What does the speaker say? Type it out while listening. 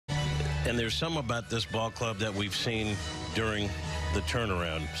And there's some about this ball club that we've seen during the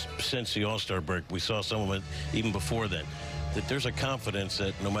turnaround since the All-Star break. We saw some of it even before then. That there's a confidence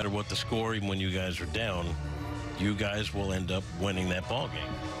that no matter what the score, even when you guys are down, you guys will end up winning that ball game.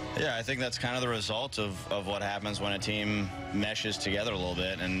 Yeah, I think that's kind of the result of what happens when a team meshes together a little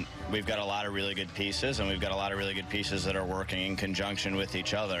bit. And we've got a lot of really good pieces, and we've got a lot of really good pieces that are working in conjunction with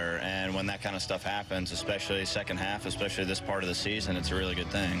each other. And when that kind of stuff happens, especially second half, especially this part of the season, it's a really good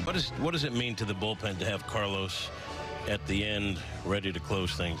thing. What does it mean to the bullpen to have Carlos at the end ready to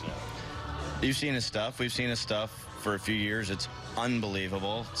close things out? You've seen his stuff. We've seen his stuff for a few years. It's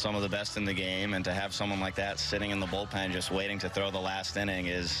unbelievable, some of the best in the game, and to have someone like that sitting in the bullpen just waiting to throw the last inning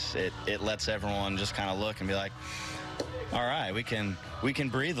it lets everyone just kind of look and be like, all right, we can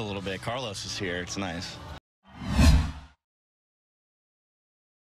breathe a little bit. Carlos is here. It's nice.